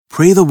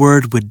Pray the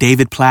Word with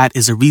David Platt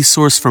is a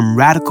resource from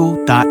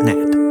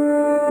radical.net.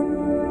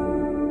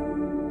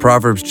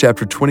 Proverbs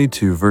chapter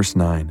 22, verse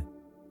 9.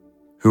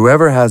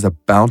 Whoever has a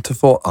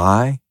bountiful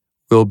eye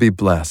will be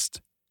blessed,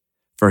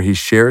 for he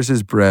shares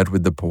his bread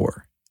with the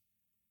poor.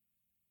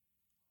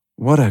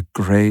 What a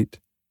great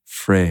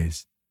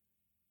phrase.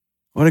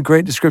 What a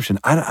great description.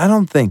 I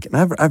don't think, and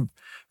I've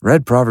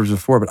read Proverbs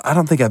before, but I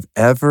don't think I've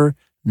ever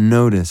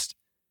noticed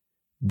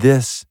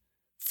this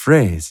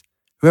phrase.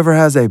 Whoever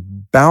has a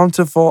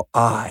bountiful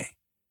eye.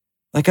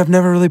 Like, I've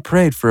never really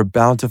prayed for a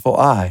bountiful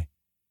eye,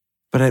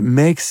 but it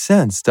makes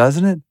sense,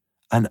 doesn't it?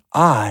 An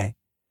eye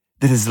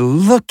that is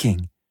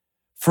looking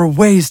for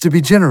ways to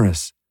be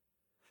generous,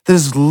 that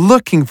is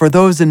looking for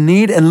those in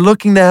need and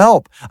looking to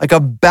help. Like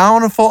a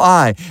bountiful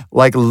eye,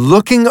 like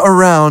looking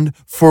around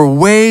for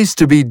ways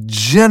to be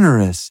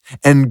generous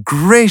and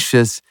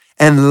gracious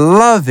and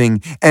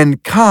loving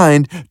and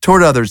kind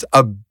toward others.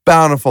 A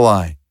bountiful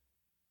eye.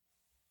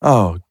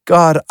 Oh,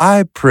 God,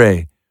 I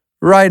pray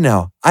right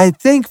now, I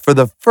think for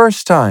the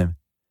first time,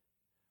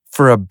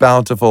 for a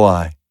bountiful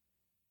eye.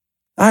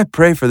 I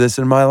pray for this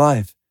in my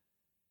life.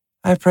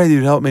 I pray that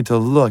you'd help me to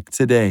look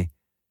today,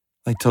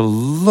 like to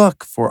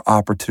look for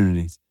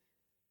opportunities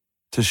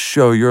to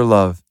show your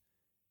love,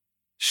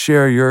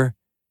 share your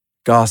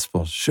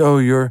gospel, show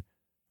your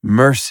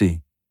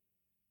mercy,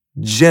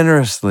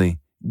 generously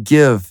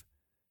give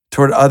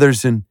toward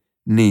others in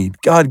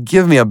need. God,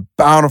 give me a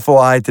bountiful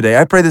eye today.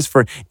 I pray this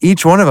for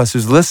each one of us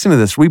who's listening to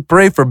this. We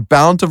pray for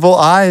bountiful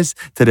eyes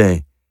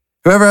today.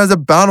 Whoever has a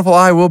bountiful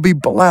eye will be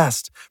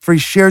blessed, for he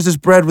shares his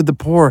bread with the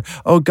poor.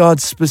 Oh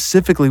God,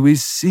 specifically, we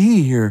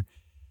see here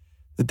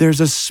that there's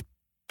a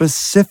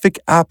specific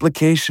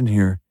application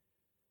here.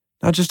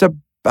 Not just a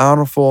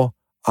bountiful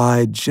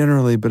eye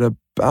generally, but a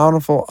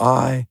bountiful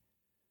eye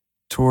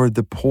toward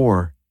the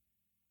poor.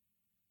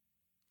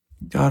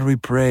 God, we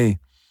pray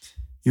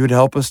you would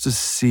help us to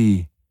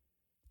see,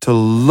 to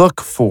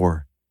look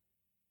for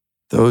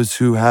those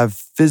who have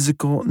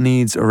physical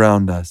needs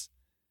around us,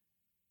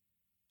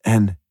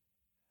 and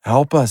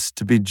help us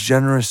to be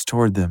generous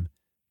toward them.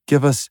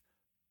 Give us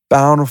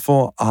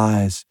bountiful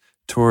eyes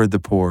toward the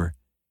poor.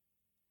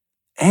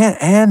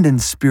 And in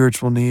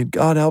spiritual need,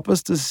 God, help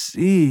us to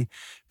see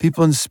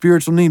people in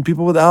spiritual need,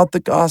 people without the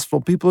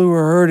gospel, people who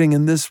are hurting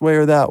in this way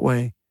or that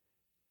way.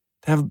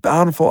 To have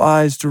bountiful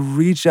eyes to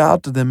reach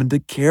out to them and to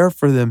care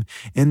for them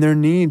in their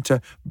need, to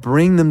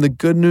bring them the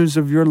good news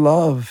of your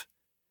love.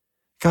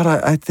 God,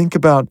 I think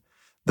about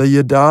the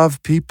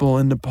Yadav people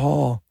in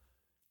Nepal,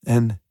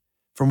 and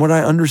from what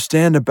I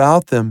understand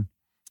about them,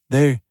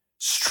 they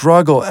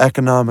struggle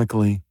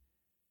economically.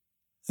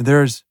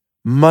 There's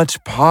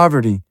much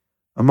poverty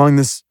among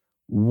this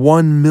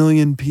 1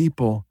 million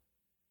people.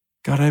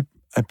 God,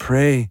 I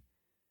pray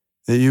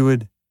that you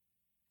would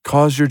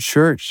cause your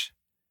church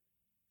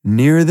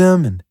near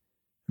them and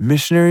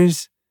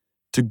missionaries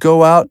to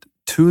go out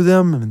to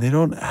them. I mean, they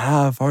don't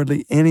have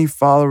hardly any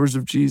followers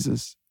of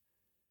Jesus.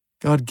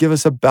 God, give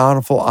us a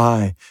bountiful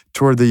eye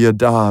toward the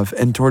Yadav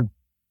and toward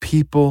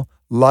people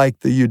like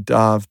the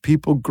Yadav,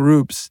 people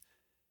groups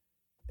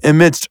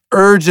amidst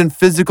urgent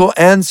physical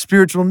and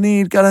spiritual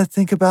need. God, I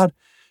think about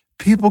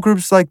people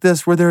groups like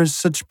this where there is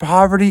such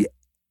poverty,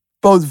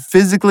 both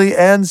physically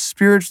and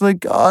spiritually.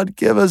 God,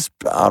 give us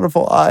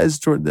bountiful eyes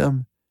toward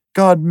them.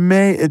 God,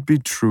 may it be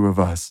true of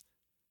us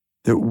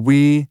that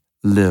we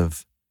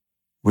live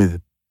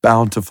with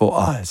bountiful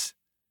eyes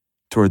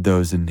toward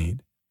those in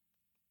need.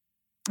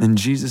 In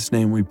Jesus'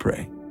 name we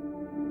pray.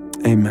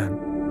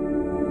 Amen.